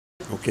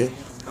Okay.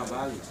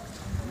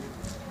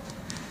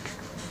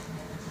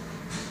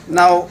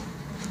 Now,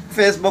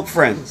 Facebook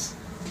friends,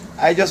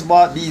 I just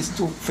bought these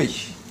two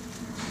fish.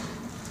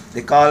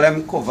 They call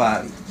them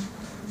cavali.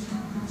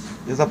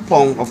 There's a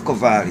pound of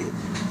cavali.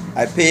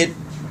 I paid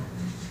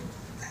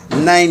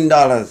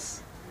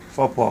 $9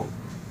 for a pound.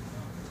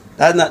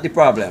 That's not the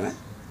problem. Eh?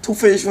 Two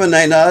fish for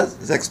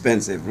 $9 is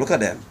expensive. Look at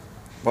them.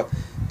 But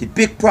the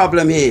big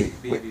problem here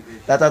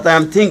that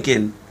I'm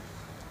thinking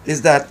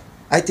is that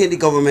I think the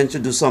government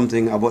should do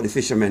something about the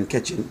fishermen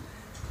catching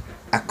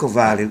a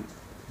cavali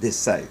this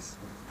size.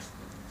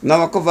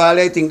 Now a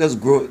cavali I think does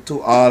grow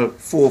to all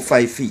 4 or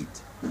 5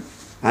 feet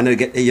and they'll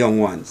get the young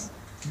ones.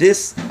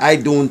 This I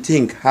don't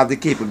think have the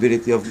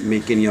capability of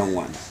making young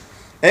ones.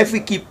 If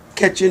we keep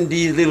catching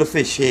these little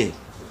fish here,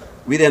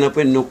 we end up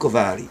with no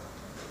cavali.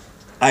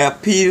 I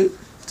appeal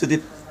to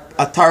the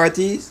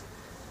authorities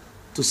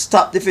to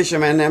stop the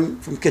fishermen them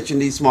from catching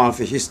these small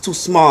fish. It's too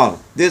small.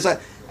 There's a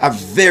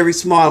very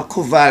small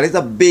cavali. It's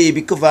a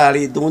baby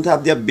cavali. It don't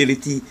have the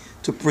ability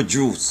to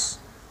produce,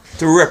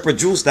 to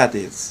reproduce, that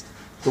is.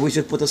 So we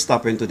should put a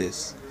stop into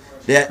this.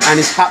 And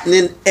it's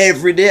happening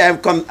every day. I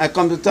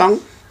come to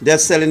town, they're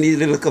selling these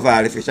little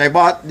cavali fish. I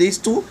bought these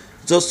two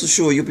just to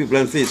show you people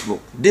on Facebook.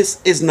 This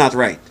is not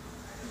right.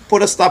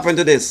 Put a stop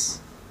into this,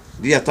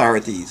 the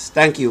authorities.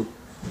 Thank you.